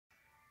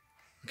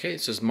Okay,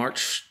 this is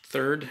March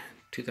 3rd,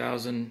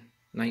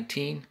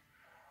 2019.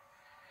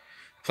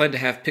 I plan to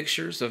have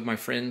pictures of my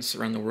friends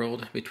around the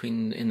world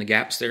in the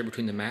gaps there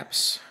between the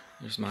maps.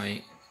 There's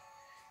my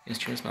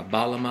instruments, my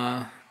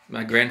balama,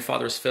 my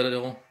grandfather's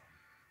fiddle,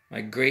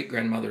 my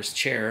great-grandmother's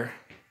chair.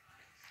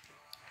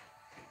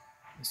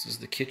 This is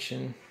the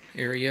kitchen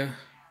area.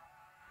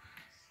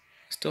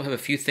 Still have a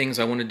few things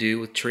I want to do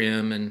with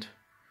trim and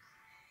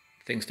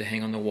things to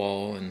hang on the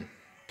wall and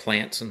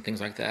plants and things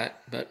like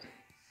that, but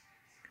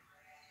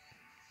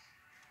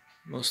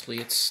mostly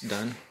it's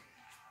done.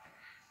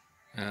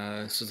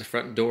 This is the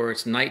front door.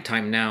 It's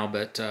nighttime now,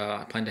 but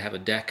I plan to have a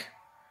deck,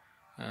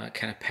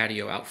 kind of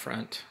patio out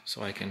front,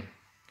 so I can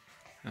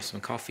have some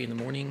coffee in the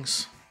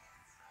mornings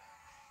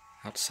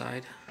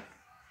outside.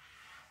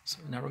 So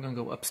now we're going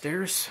to go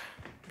upstairs.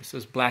 This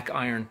is black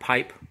iron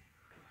pipe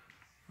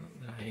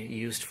that I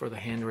used for the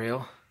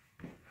handrail.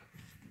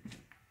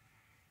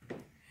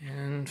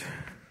 And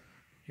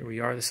here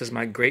we are. This is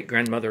my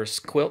great-grandmother's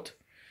quilt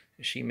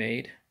that she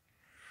made.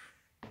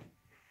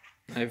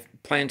 I've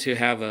planned to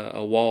have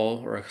a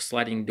wall or a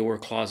sliding door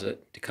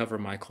closet to cover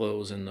my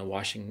clothes in the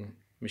washing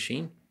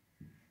machine.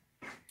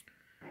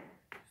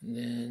 And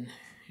then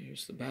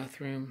here's the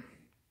bathroom.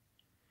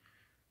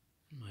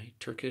 My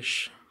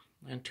Turkish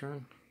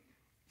lantern.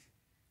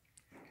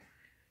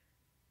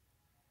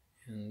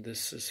 And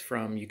this is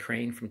from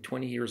Ukraine from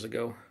 20 years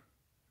ago.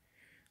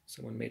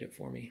 Someone made it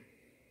for me.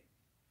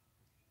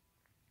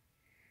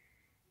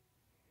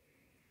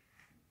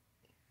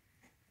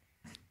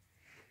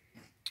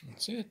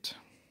 That's it.